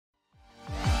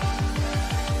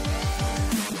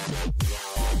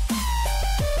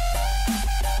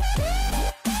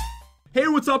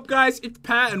Hey, what's up, guys? It's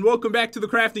Pat, and welcome back to the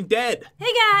Crafting Dead.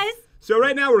 Hey, guys. So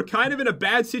right now, we're kind of in a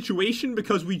bad situation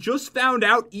because we just found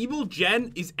out Evil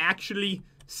Jen is actually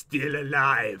still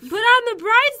alive. But on the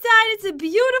bright side, it's a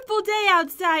beautiful day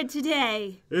outside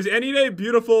today. Is any day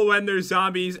beautiful when there's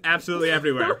zombies absolutely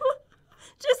everywhere?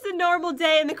 Just a normal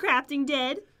day in the Crafting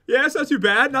Dead. Yeah, it's not too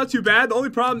bad, not too bad. The only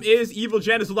problem is Evil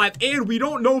Jen is alive, and we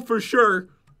don't know for sure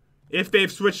if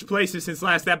they've switched places since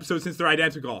last episode, since they're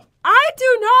identical. I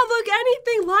do not look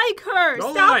anything like her.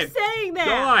 Don't Stop lie. saying that.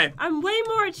 Don't lie. I'm way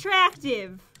more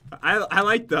attractive. I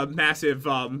like the massive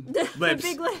lips. The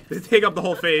big lips. They take up the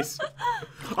whole face.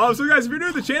 So guys, if you're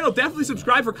new to the channel, definitely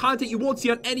subscribe for content you won't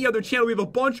see on any other channel. We have a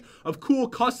bunch of cool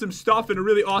custom stuff and a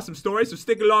really awesome story, so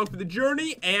stick along for the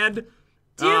journey. And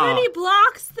do you have any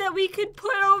blocks that we could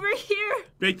put over here?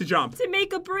 Make the jump. To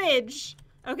make a bridge.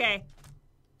 Okay.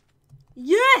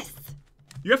 Yes!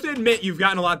 You have to admit you've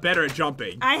gotten a lot better at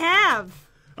jumping. I have.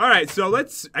 Alright, so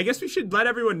I guess we should let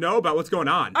everyone know about what's going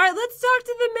on. Alright, let's talk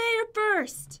to the mayor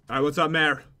first. Alright, what's up,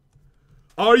 Mayor?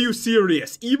 Are you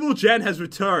serious? Evil Jen has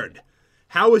returned.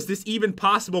 How is this even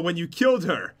possible when you killed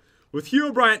her? With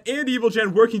Herobrine and Evil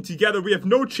Jen working together, we have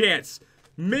no chance.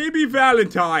 Maybe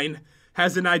Valentine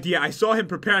has an idea. I saw him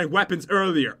preparing weapons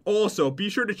earlier. Also, be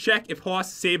sure to check if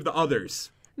Hoss saved the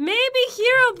others. Maybe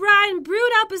Herobrine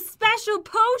brewed up a special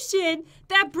potion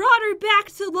that brought her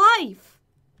back to life.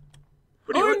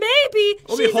 Or maybe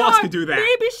only Hoss could do that.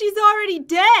 Maybe she's already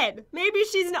dead. Maybe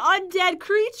she's an undead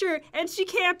creature and she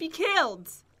can't be killed.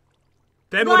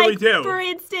 Then what do we do? For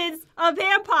instance, a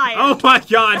vampire. Oh my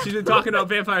god, she's been talking about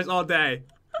vampires all day.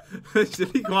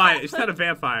 Just be quiet. She's not a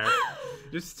vampire.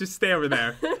 Just stay over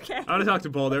there. Okay. I want to talk to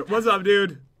Boulder. What's up,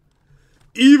 dude?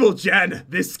 Evil Jen,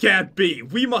 this can't be.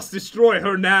 We must destroy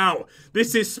her now.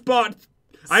 This is Spartan.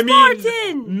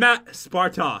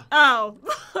 Sparta. Oh.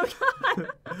 God.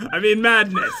 I mean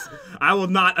madness. I will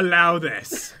not allow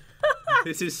this.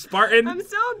 This is Spartan. I'm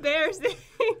so embarrassing.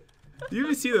 Do you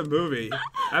even see the movie?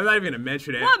 I'm not even gonna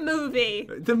mention it. What movie?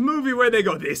 The movie where they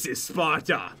go, this is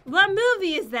Sparta. What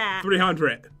movie is that?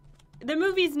 300. The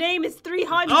movie's name is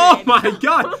 300. Oh my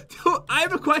god! Dude, I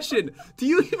have a question. Do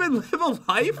you even live a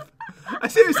life?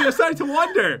 Seriously, I'm starting to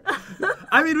wonder.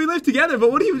 I mean, we live together,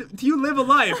 but do you live a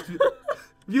life?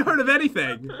 Have you heard of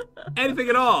anything? Anything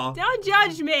at all? Don't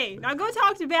judge me. Now go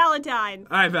talk to Valentine.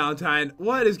 All right, Valentine.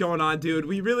 What is going on, dude?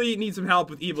 We really need some help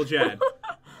with Evil Jen.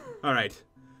 All right.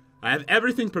 I have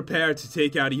everything prepared to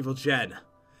take out Evil Jen.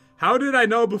 How did I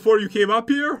know before you came up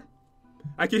here?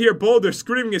 I could hear Boulder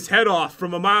screaming his head off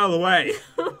from a mile away.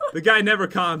 The guy never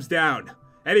calms down.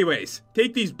 Anyways,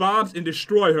 take these bombs and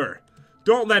destroy her.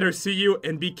 Don't let her see you,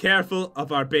 and be careful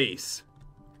of our base.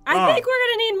 I think we're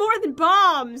gonna need more than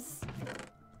bombs.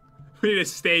 We need a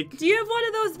stake. Do you have one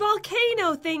of those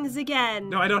volcano things again?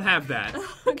 No, I don't have that.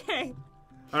 Okay.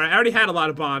 Alright, I already had a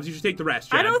lot of bombs. You should take the rest,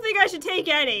 Jen. I don't think I should take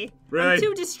any. Really? I'm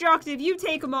too destructive. You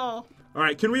take them all.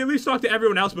 Alright, can we at least talk to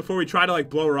everyone else before we try to,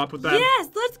 blow her up with them? Yes,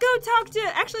 let's go talk to...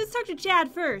 Actually, let's talk to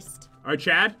Chad first. Alright,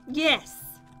 Chad? Yes.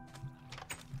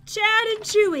 Chad and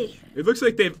Chewy. It looks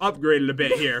like they've upgraded a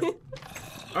bit here.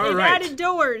 They've added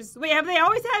doors. Wait, have they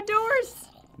always had doors?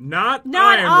 Not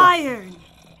iron.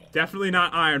 Definitely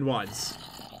not iron ones.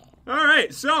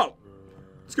 Alright, so,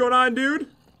 what's going on, dude?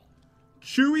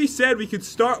 Chewy said we could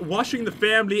start washing the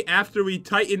family after we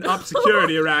tighten up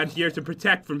security around here to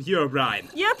protect from Herobrine.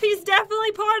 Yep, he's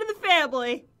definitely part of the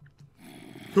family.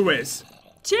 Who is?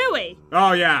 Chewy.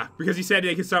 Oh, yeah, because he said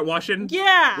they could start washing?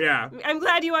 Yeah. Yeah. I'm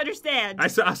glad you understand.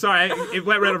 Sorry, it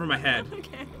went right over my head.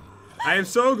 Okay. I am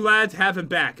so glad to have him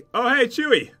back. Oh, hey,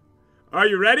 Chewy. Are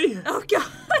you ready? Oh,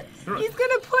 God. He's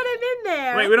gonna put him in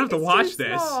there. Wait, we don't have to watch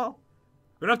this. Small.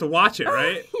 We don't have to watch it,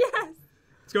 right? Yes.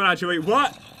 What's going on, Chewy?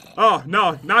 What? Oh,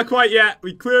 no, not quite yet.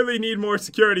 We clearly need more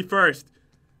security first.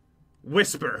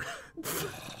 Whisper.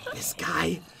 This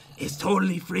guy is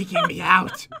totally freaking me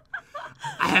out.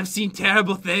 I have seen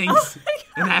terrible things,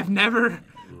 and I've never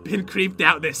been creeped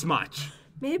out this much.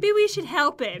 Maybe we should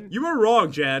help him. You were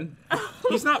wrong, Jen.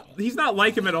 He's not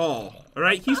like him at all. All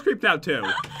right, he's creeped out too.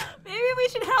 Maybe we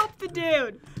should help the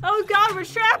dude. Oh God, we're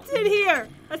trapped in here.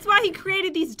 That's why he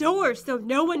created these doors, so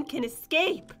no one can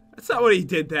escape. That's not what he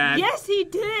did, Dad. Yes, he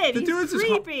did. The dude's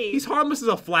creepy. He's harmless as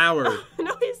a flower.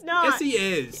 No, he's not. Yes, he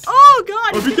is. Oh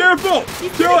God! Oh, be careful!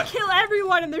 He's gonna kill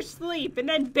everyone in their sleep and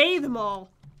then bathe them all.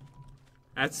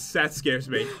 That scares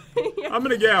me. Yeah. I'm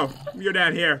gonna go. Let me go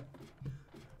down here.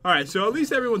 All right, so at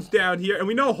least everyone's down here, and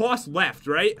we know Hoss left,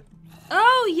 right?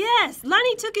 Oh yes,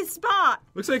 Lenny took his spot.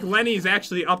 Looks like Lenny's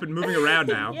actually up and moving around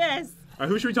now. Yes. All right,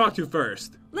 who should we talk to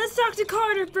first? Let's talk to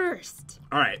Carter first.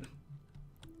 All right.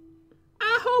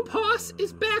 I hope Hoss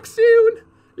is back soon.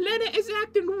 Lenny is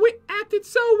acting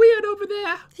so weird over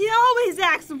there. He always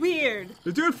acts weird.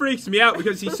 The dude freaks me out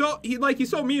because he's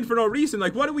so mean for no reason.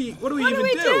 Like, what do we even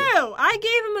do? I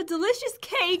gave him a delicious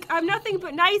cake. I'm nothing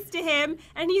but nice to him,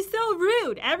 and he's so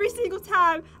rude every single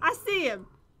time I see him.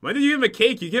 Why did you give him a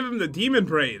cake? You give him the demon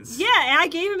brains. Yeah, and I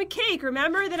gave him a cake,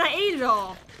 remember? Then I ate it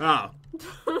all. Oh.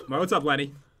 Well, what's up,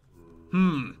 Lenny?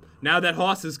 Now that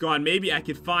Hoss is gone, maybe I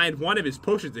could find one of his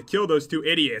potions to kill those two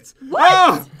idiots. What?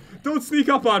 Oh! Don't sneak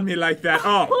up on me like that.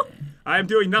 Oh, I'm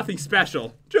doing nothing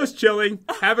special. Just chilling.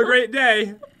 Have a great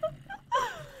day.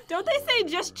 Don't they say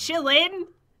just chillin'?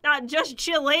 Not just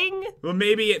chilling? Well,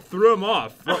 maybe it threw him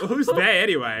off. Well, who's they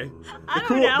anyway? I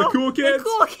don't know. The cool kids? The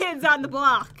cool kids on the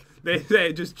block. They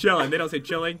say just chilling. They don't say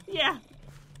chilling? Yeah.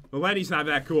 Well, Lenny's not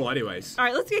that cool anyways. All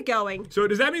right, let's get going. So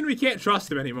does that mean we can't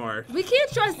trust him anymore? We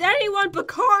can't trust anyone but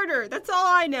Carter. That's all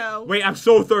I know. Wait, I'm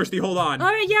so thirsty. Hold on. All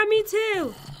right, yeah, me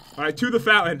too. All right, to the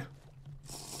fountain.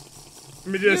 Let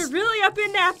me just... You're really up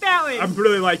in that fountain. I'm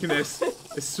really liking this.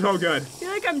 It's so good. I feel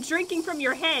like I'm drinking from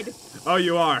your head. Oh,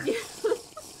 you are.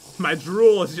 My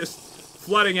drool is just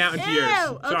flooding out into yours.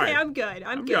 Sorry. Okay, I'm good.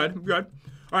 I'm good. I'm good.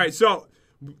 All right, so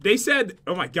they said,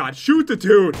 oh my God, shoot the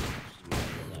dude.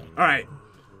 All right.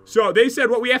 So they said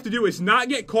what we have to do is not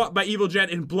get caught by Evil Jen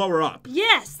and blow her up.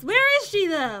 Yes. Where is she,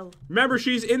 though? Remember,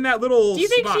 she's in that little Do you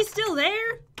think spot. she's still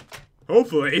there?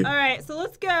 Hopefully. All right, so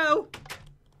let's go.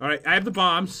 All right, I have the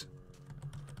bombs.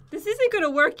 This isn't going to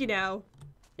work, you know.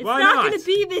 It's Why not not? going to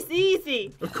be this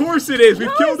easy. Of course it is.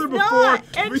 We've killed her it's before. Not.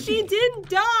 And she didn't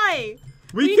die.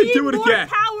 We can do it need again.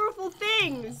 more powerful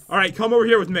things. All right, come over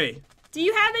here with me. Do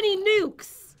you have any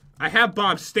nukes? I have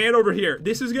bombs. Stand over here.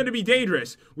 This is going to be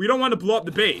dangerous. We don't want to blow up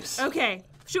the base. Okay.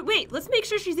 Wait, let's make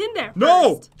sure she's in there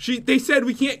No! first. They said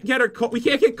we can't get her we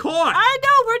can't get caught. I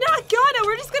know, we're not gonna.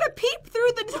 We're just gonna peep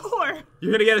through the door.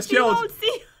 You're going to get us She killed. won't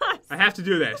see us. I have to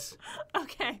do this.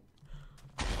 Okay.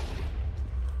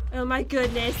 Oh my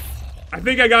goodness. I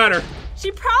think I got her.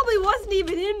 She probably wasn't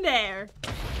even in there.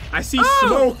 I see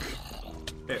smoke.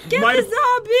 It Get might the have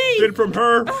zombie! been from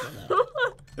her.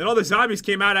 And all the zombies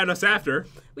came out at us after.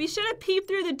 We should have peeped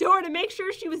through the door to make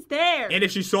sure she was there. And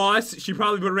if she saw us, she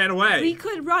probably would have ran away. We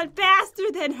could run faster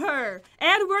than her.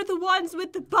 And we're the ones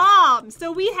with the bomb.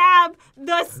 So we have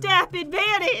the step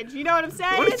advantage. You know what I'm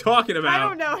saying? What are you talking about? I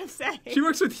don't know what I'm saying. She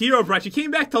works with Herobrine. She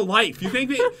came back to life. You think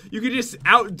that you could just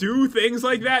outdo things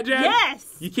like that, Jen? Yes.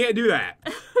 You can't do that.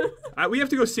 We have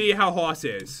to go see how Hoss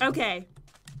is. Okay.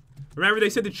 Remember, they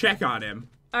said to check on him.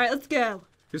 All right, let's go.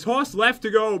 Because Hoss left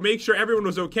to go make sure everyone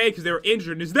was okay because they were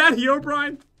injured. Is that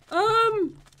Herobrine? Oh,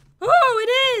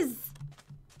 it is.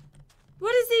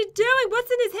 What is he doing?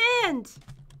 What's in his hand?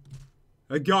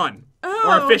 A gun. Oh.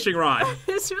 Or a fishing rod.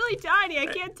 It's really tiny. I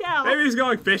can't tell. Maybe he's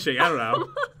going fishing. I don't know.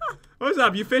 What's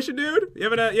up? You fishing, dude? You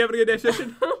having a good day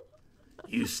fishing?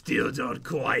 You still don't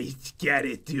quite get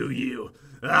it, do you?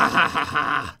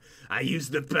 I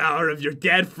used the power of your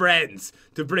dead friends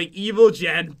to bring Evil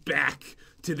Jen back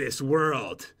to this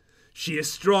world. She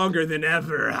is stronger than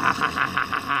ever.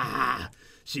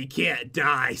 She can't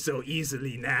die so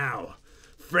easily now.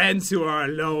 Friends who are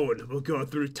alone will go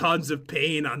through tons of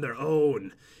pain on their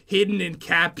own. Hidden and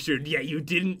captured, yet you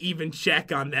didn't even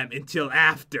check on them until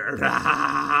after.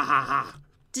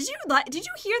 Did you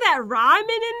hear that rhyming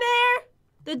in there?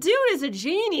 The dude is a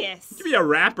genius. He could be a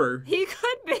rapper. He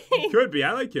could be. Could be.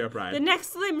 I like Herobrine. The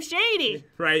next Slim Shady.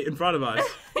 Right in front of us.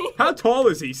 How tall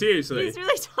is he? Seriously. He's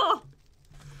really tall.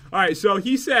 All right, so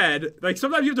he said, like,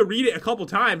 sometimes you have to read it a couple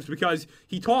times because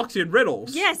he talks in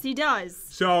riddles. Yes, he does.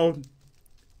 So,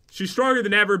 she's stronger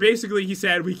than ever. Basically, he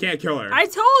said, we can't kill her. I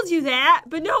told you that,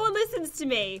 but no one listens to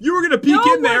me. You were going to peek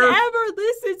in there. No one ever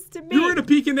listens to me. You were going to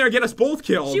peek in there and get us both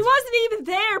killed. She wasn't even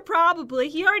there, probably.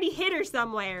 He already hit her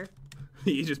somewhere.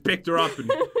 He just picked her up and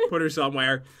put her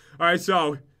somewhere. All right,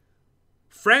 so,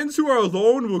 friends who are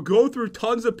alone will go through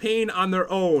tons of pain on their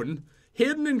own.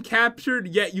 Hidden and captured,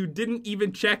 yet you didn't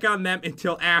even check on them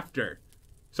until after.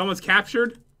 Someone's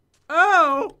captured?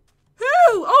 Oh. Who?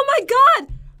 Oh my god!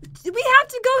 We have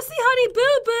to go see Honey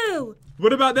Boo Boo!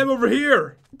 What about them over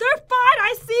here? They're fine,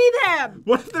 I see them!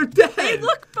 What if they're dead? They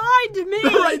look fine to me!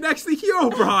 They're right next to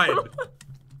Herobrine!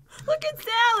 Look at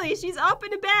Sally, she's up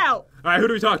and about. Alright, who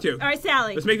do we talk to? Alright,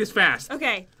 Sally. Let's make this fast.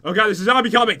 Okay. Oh god, there's a zombie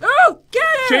coming! Oh, get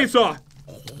it! Chainsaw!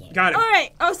 Got it.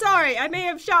 Alright, oh sorry, I may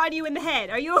have shot you in the head.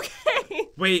 Are you okay?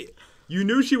 Wait, you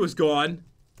knew she was gone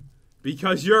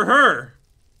because you're her.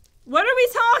 What are we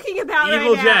talking about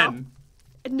Evil right now? Jen.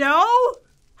 No?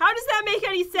 How does that make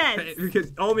any sense?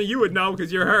 Because only you would know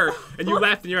because you're her. And you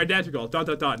left and you're identical. Dun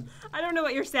dun dun. I don't know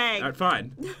what you're saying. Alright,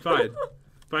 fine. Fine.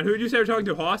 Fine. Who did you say we're talking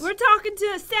to? Hoss? We're talking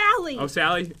to Sally. Oh,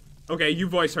 Sally? Okay, you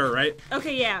voice her, right?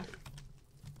 Okay, yeah.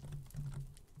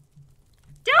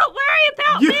 Don't worry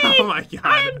about me. Oh my God.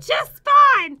 I am just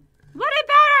fine. What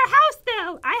about our house,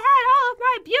 though? I had all of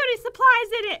my beauty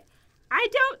supplies in it. I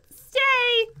don't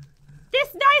stay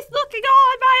this nice looking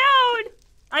all on my own.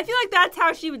 I feel like that's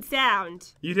how she would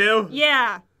sound. You do?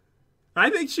 Yeah. I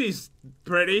think she's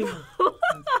pretty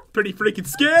freaking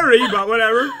scary, but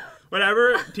whatever.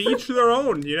 Whatever. To each their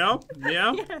own, you know?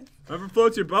 Yeah? Yes. Whatever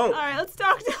floats your boat. All right, let's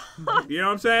talk to You know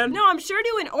what I'm saying? No, I'm sure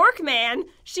to an orc man,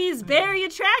 she's very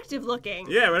attractive looking.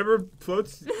 Yeah, whatever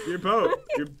floats your boat.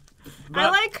 I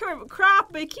like her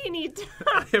crop bikini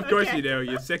top. Of course you do,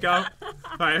 you sicko.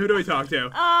 Alright, who do we talk to?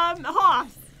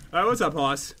 Hoss. Alright, what's up,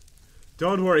 Hoss?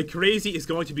 Don't worry, Crazy is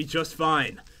going to be just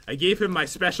fine. I gave him my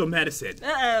special medicine.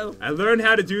 Uh-oh. I learned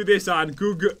how to do this on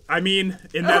in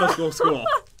medical school.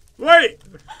 Wait!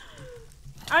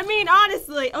 I mean,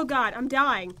 honestly, oh God, I'm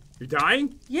dying. You're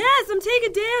dying? Yes, I'm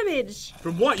taking damage.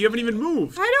 From what? You haven't even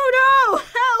moved. I don't know.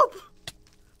 Help.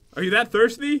 Are you that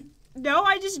thirsty? No,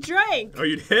 I just drank. Oh,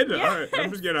 you did? Yes. Alright,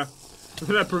 I'm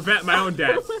gonna prevent my own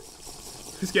death.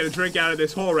 Just get a drink out of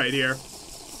this hole right here.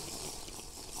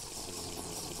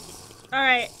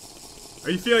 Alright. Are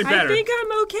you feeling better? I think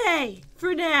I'm okay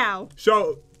for now.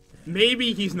 So,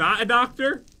 maybe he's not a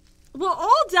doctor? Well,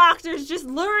 all doctors just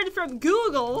learned from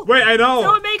Google. Wait, I know.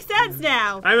 So it makes sense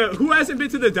now. I mean, who hasn't been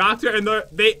to the doctor and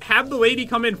they have the lady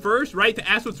come in first, right, to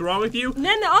ask what's wrong with you? And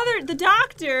then the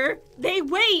doctor, they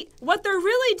wait. What they're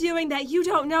really doing that you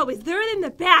don't know is they're in the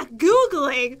back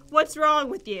Googling what's wrong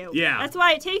with you. Yeah. That's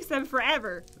why it takes them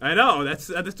forever. I know. That's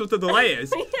what the delay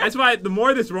is. Yeah. That's why the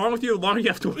more that's wrong with you, the longer you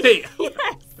have to wait. Yes.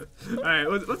 All right,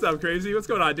 what's up, Crazy? What's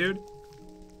going on, dude?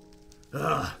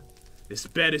 Ugh. This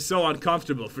bed is so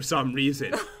uncomfortable for some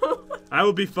reason. I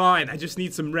will be fine. I just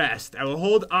need some rest. I will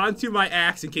hold onto my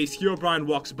axe in case Herobrine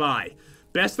walks by.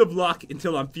 Best of luck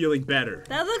until I'm feeling better.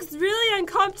 That looks really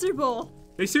uncomfortable.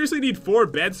 They seriously need 4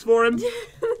 beds for him?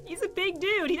 He's a big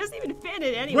dude. He doesn't even fit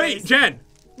it anyways. Wait, Jen!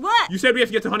 What? You said we have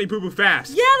to get to Honey Boo Boo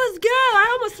fast. Yeah, let's go. I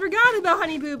almost forgot about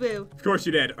Honey Boo Boo. Of course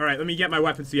you did. All right, let me get my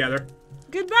weapons together.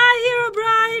 Goodbye,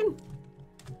 Herobrine.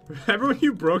 Remember when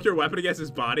you broke your weapon against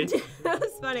his body? That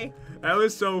was funny. That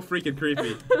was so freaking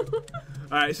creepy.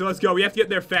 Alright, so let's go. We have to get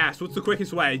there fast. What's the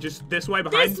quickest way? Just this way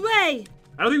behind? This way.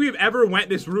 I don't think we've ever went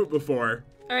this route before.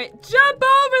 Alright, jump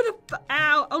over the...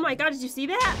 Ow. Oh my God, did you see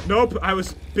that? Nope, I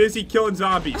was busy killing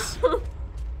zombies.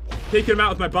 Taking them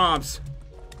out with my bombs.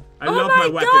 I love my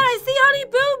weapons. Oh my God, I see Honey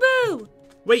Boo Boo.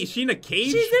 Wait, is she in a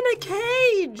cage? She's in a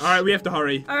cage. Alright, we have to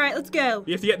hurry. Alright, let's go.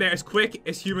 We have to get there as quick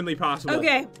as humanly possible.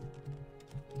 Okay.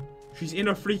 She's in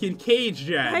a freaking cage,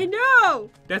 Jen. I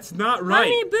know. That's not right.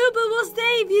 Honey Boo Boo will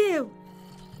save you.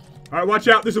 Alright, watch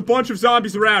out. There's a bunch of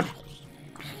zombies around.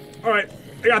 Alright,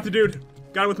 I got the dude.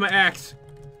 Got him with my axe.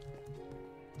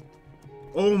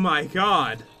 Oh my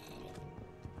God.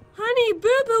 Honey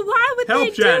Boo Boo, why would Help,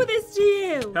 they Jen. do this to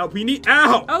you? Help, we need-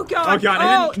 Ow! Oh God. Oh God,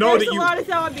 I didn't know that there's you- a lot of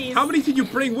zombies. How many did you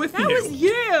bring with you? That was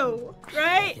you,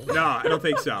 right? No, I don't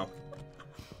think so.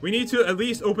 We need to at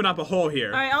least open up a hole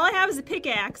here. Alright, all I have is a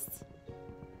pickaxe.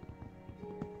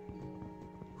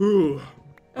 Ooh.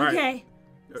 All right. Okay.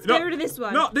 Let's get rid of this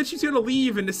one. No, then she's gonna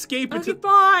leave and escape Okay, into-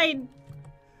 fine.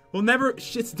 We'll never-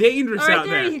 It's dangerous Alright, out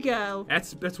there there. you go.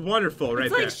 That's wonderful right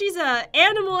It's like there. she's an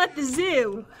animal at the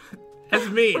zoo. That's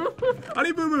mean.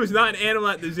 Honey Boo Boo is not an animal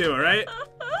at the zoo, alright?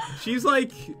 She's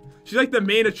like the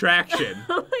main attraction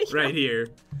Oh my God. right here.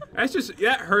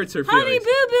 That hurts her feelings. Honey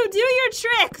Boo Boo, do your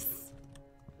tricks.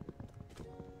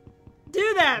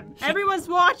 Do them. Everyone's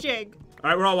watching.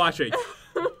 Alright, we're all watching.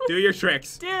 Do your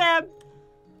tricks. Do them.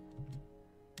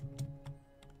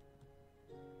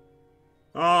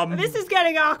 This is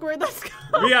getting awkward. Let's go.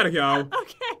 We gotta go.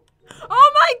 Okay.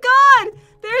 Oh my God!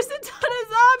 There's a ton of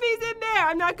zombies in there.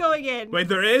 I'm not going in. Wait,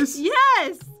 there is?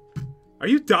 Yes. Are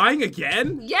you dying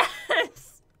again?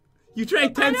 Yes. You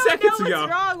drank I 10 don't seconds know ago.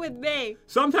 what's wrong with me.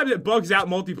 Sometimes it bugs out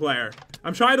multiplayer.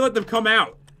 I'm trying to let them come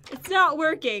out. It's not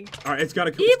working. Alright, it's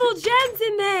gotta come. Evil Jen's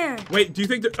in there. Wait, do you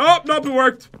think that- Oh, nope, it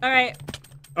worked. All right.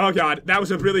 Oh God, that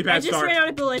was a really bad I just start. ran out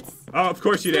of bullets. Oh, of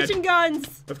course you did. Switching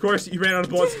guns. Of course, you ran out of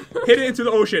bullets. Hit it into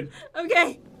the ocean.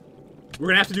 Okay. We're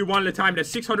gonna have to do one at a time. That's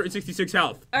 666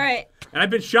 health. All right. And I've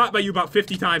been shot by you about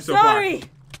 50 times so far. Sorry.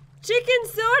 Chicken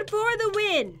sword for the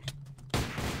win.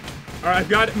 All right, I've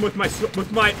got him with my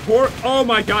oh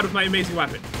my God, with my amazing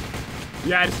weapon.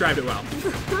 Yeah, I described it well.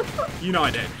 You know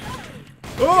I did.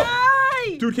 Oh!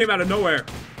 Die! Dude came out of nowhere.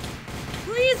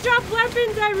 Please drop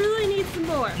weapons. I really need some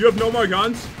more. You have no more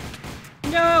guns?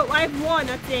 No, I have one.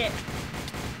 That's it.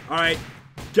 All right,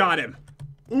 got him.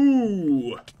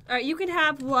 Ooh. All right, you can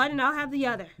have one, and I'll have the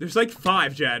other. There's like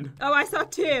 5, Jen. Oh, I saw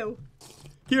 2.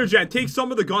 Here, Jen, take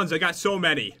some of the guns. I got so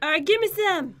many. All right, give me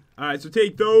some. All right, so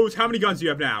take those. How many guns do you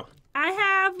have now? I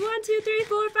have 1, 2, 3,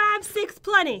 4, 5, 6,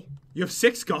 plenty. You have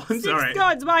 6 guns? 6 All right.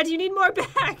 guns. Why, do you need more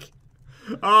back?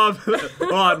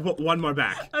 Hold on, one more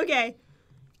back. Okay.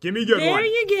 Give me a good one. There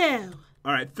you go.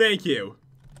 All right, thank you.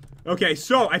 Okay,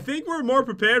 so I think we're more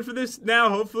prepared for this now,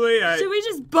 hopefully. Should we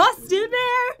just bust in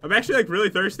there? I'm actually, like, really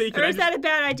thirsty. Or is that a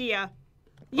bad idea?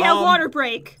 Yeah, water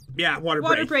break. Yeah, water break.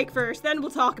 Water break first, then we'll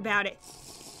talk about it.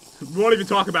 We won't even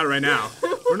talk about it right now.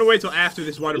 We're gonna wait till after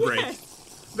this water break.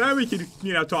 Yes. Then we can,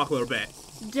 talk a little bit.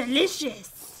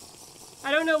 Delicious.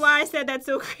 I don't know why I said that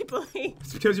so creepily.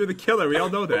 It's because you're the killer. We all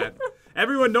know that.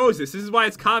 Everyone knows this. This is why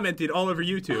it's commented all over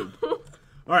YouTube. All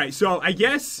right, so I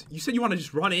guess you said you want to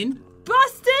just run in?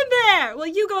 Bust in there! Well,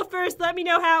 you go first. Let me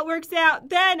know how it works out.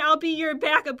 Then I'll be your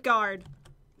backup guard.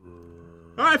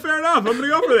 All right, fair enough. I'm going to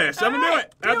go for this. I'm going to do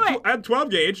it. Do it. I have 12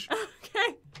 gauge.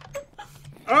 Okay.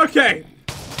 Okay.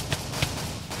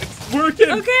 It's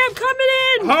working. Okay, I'm coming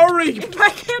in. Hurry. If I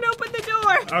can't open the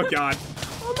door. Oh, God.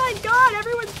 Oh, my God.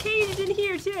 Everyone's caged in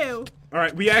here, too. All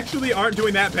right, we actually aren't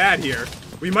doing that bad here.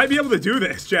 We might be able to do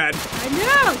this, Chad. I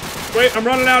know. Wait, I'm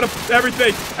running out of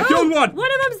everything. I killed one. One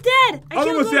of them's dead. I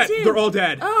killed one, dead. too. They're all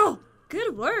dead. Oh,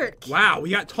 good work. Wow, we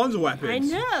got tons of weapons. I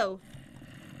know.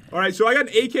 All right, so I got an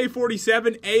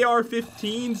AK-47,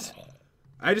 AR-15s.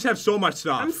 I just have so much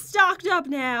stuff. I'm stocked up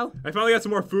now. I finally got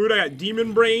some more food. I got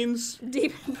demon brains.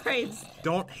 Demon brains.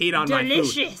 Don't hate on my food.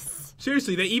 Delicious.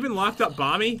 Seriously, they even locked up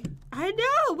Bommy? I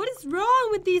know. What is wrong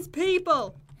with these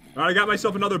people? All right, I got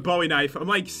myself another Bowie knife. I'm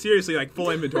like, seriously, like full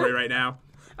inventory right now.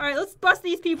 All right, let's bust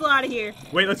these people out of here.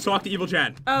 Wait, let's talk to Evil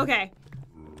Jen. Okay.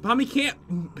 Bommy he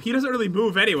doesn't really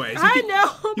move anyways. I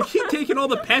know. You keep taking all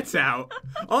the pets out.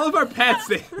 All of our pets,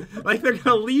 they're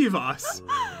gonna leave us.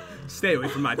 Stay away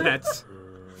from my pets.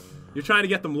 You're trying to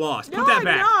get them lost. Put that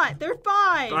back. No, I'm not. They're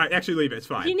fine. All right, actually leave it. It's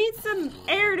fine. He needs some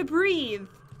air to breathe.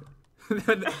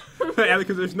 Yeah,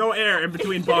 because there's no air in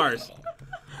between bars.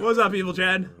 What's up, Evil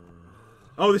Jen?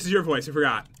 Oh, this is your voice. I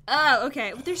forgot. Oh,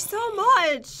 okay. But there's so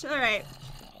much. All right.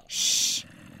 Shh.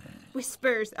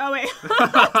 Whispers. Oh, wait. I'm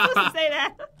supposed to say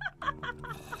that.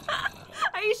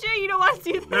 Are you sure you don't want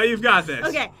to do that? No, you've got this.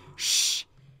 Okay. Shh.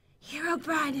 Hero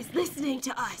Brian is listening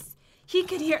to us. He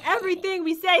can hear everything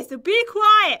we say, so be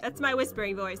quiet. That's my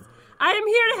whispering voice. I am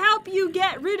here to help you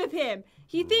get rid of him.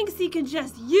 He thinks he can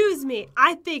just use me.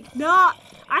 I think not.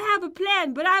 I have a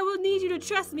plan, but I will need you to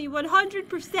trust me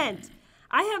 100%.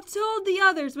 I have told the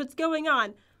others what's going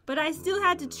on, but I still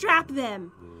had to trap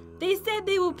them. They said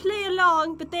they will play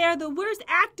along, but they are the worst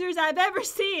actors I've ever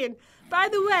seen. By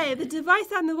the way, the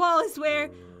device on the wall is where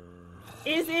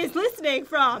is listening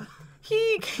from.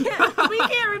 We can't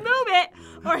remove it,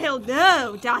 or he'll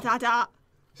know, ...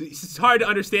 It's hard to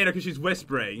understand her because she's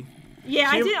whispering. Yeah,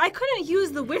 I couldn't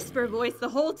use the whisper voice the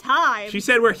whole time. She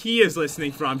said where he is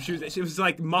listening from. She was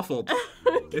like muffled.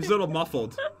 It's a little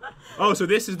muffled. Oh, so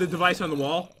this is the device on the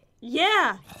wall?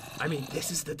 Yeah. I mean,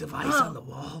 this is the device on the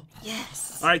wall?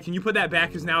 Yes. All right, can you put that back?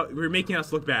 Because now we're making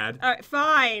us look bad. All right,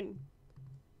 fine.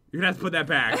 You're going to have to put that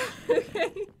back.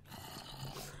 Okay.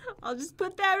 I'll just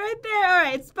put that right there. All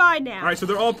right, it's fine now. All right, so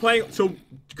they're all playing. So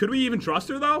could we even trust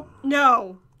her, though?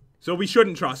 No. So we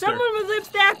shouldn't trust her. Someone with lips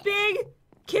that big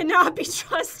cannot be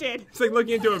trusted. It's like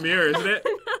looking into a mirror, isn't it?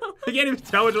 No. I can't even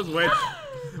tell which one's which.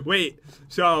 Wait,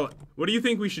 so what do you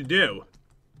think we should do?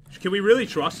 Can we really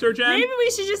trust her, Jen? Maybe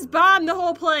we should just bomb the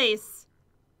whole place.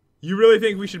 You really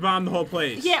think we should bomb the whole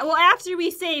place? Yeah, well, after we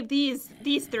save these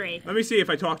three. Let me see if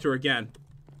I talk to her again.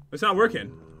 It's not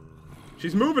working.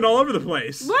 She's moving all over the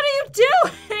place. What are you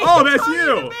doing? Oh, that's You're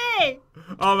you. talking to me.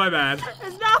 Oh, my bad.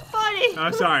 It's not funny.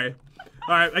 Oh, sorry.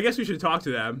 All right, I guess we should talk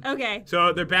to them. Okay.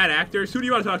 So they're bad actors. Who do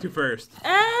you want to talk to first?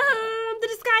 The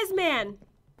disguised man.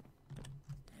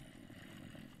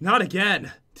 Not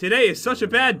again. Today is such a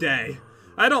bad day.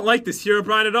 I don't like this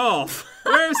Herobrine at all.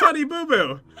 Where is Honey Boo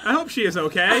Boo? I hope she is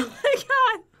okay. Oh my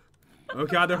god. Oh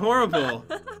god, they're horrible.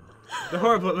 They're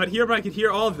horrible, but Herobrine can hear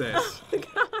all of this. Oh my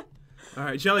god. All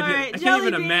right, Jellybean. All right, I can't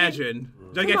even Jellybean. imagine.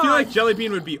 Like, I Come feel on. like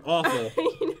Jellybean would be awful.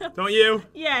 You know. Don't you?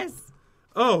 Yes.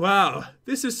 Oh wow,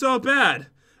 this is so bad.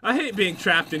 I hate being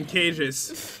trapped in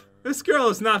cages. This girl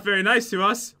is not very nice to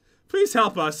us. Please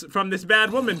help us from this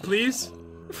bad woman, please.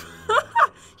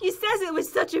 He says it with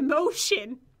such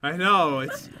emotion. I know,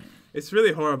 it's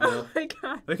really horrible. Oh my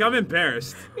god. Like, I'm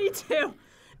embarrassed. Me too.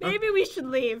 Maybe we should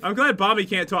leave. I'm glad Bommy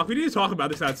can't talk. We need to talk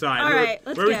about this outside. All right,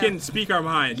 let's where we go. can speak our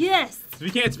mind. Yes.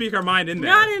 We can't speak our mind in there.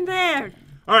 Not in there.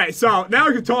 All right, so now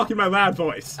I can talk in my loud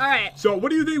voice. All right. So what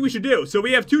do you think we should do? So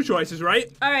we have two choices,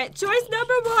 right? All right. Choice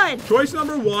number one. Choice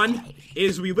number one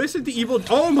is we listen to evil...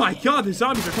 Oh my god, the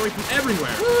zombies are coming from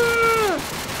everywhere.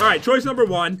 All right, choice number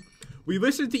one. we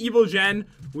listen to Evil Jen,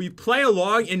 we play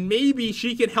along, and maybe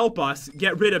she can help us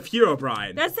get rid of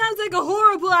Herobrine. That sounds like a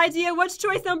horrible idea. What's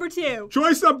choice number 2?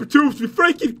 Choice number 2 is we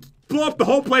freaking blow up the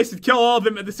whole place and kill all of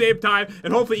them at the same time,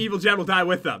 and hopefully Evil Jen will die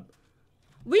with them.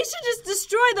 We should just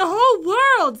destroy the whole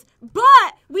world,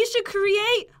 but we should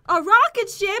create a rocket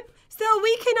ship so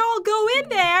we can all go in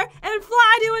there and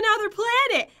fly to another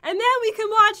planet. And then we can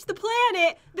watch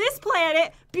this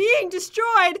planet, being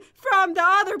destroyed from the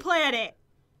other planet.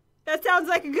 That sounds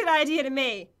like a good idea to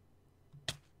me.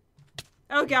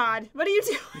 Oh, God. What are you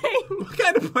doing? What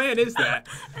kind of plan is that?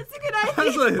 That's a good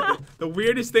idea. That's the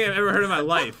weirdest thing I've ever heard in my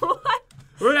life. What?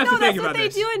 We're gonna have to think about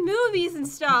this. That's what they do in movies and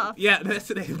stuff. Yeah,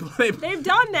 They've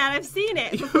done that. I've seen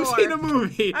it before. You've seen a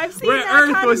movie I've seen where that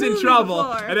Earth kind was of in movie trouble,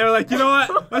 before. and they were like, you know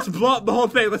what? Let's blow up the whole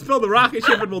thing. Let's build a rocket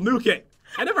ship and we'll nuke it.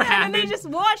 That never happened. And they just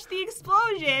watch the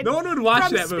explosion. No one would watch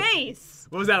from that movie. Space.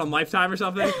 What was that, on Lifetime or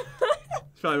something?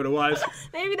 That's probably what it was.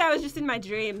 Maybe that was just in my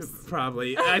dreams.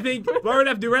 Probably. I think what we're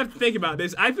gonna have to think about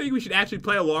this. I think we should actually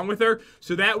play along with her,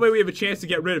 so that way we have a chance to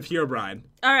get rid of Herobrine.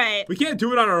 All right. We can't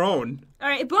do it on our own. All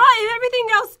right, but if everything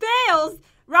else fails,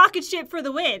 rocket ship for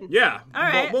the win. Yeah. All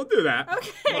right. We'll do that.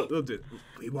 Okay.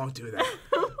 We won't do that.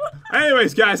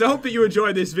 Anyways, guys, I hope that you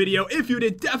enjoyed this video. If you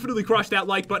did, definitely crush that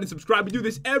like button and subscribe. We do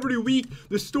this every week.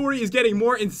 The story is getting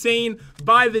more insane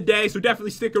by the day, so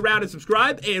definitely stick around and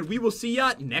subscribe, and we will see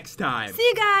ya next time. See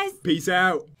you guys. Peace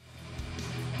out.